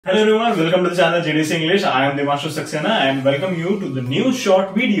Hello everyone, welcome to the channel GDC English. I am Dimanshu Saxena and welcome you to the new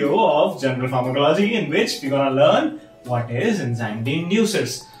short video of general pharmacology in which we're gonna learn what is enzyme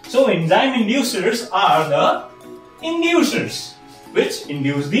inducers. So enzyme inducers are the inducers which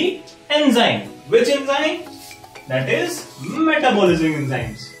induce the enzyme. Which enzyme? That is metabolizing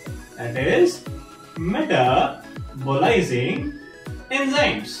enzymes. That is metabolizing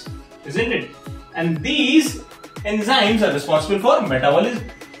enzymes, isn't it? And these enzymes are responsible for metabolism.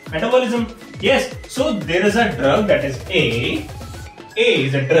 Yes, so there is a drug that is A. A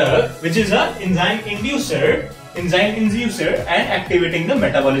is a drug which is an enzyme inducer and activating the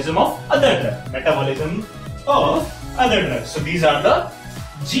metabolism of other drugs. So these are the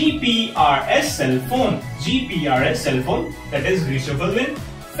GPRS cell phone, that is riboflavin,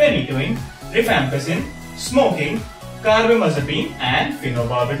 phenytoin, rifampicin, smoking, carbamazepine and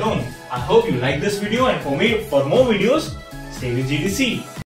phenobarbital. I hope you like this video, and for more videos, stay with GDC.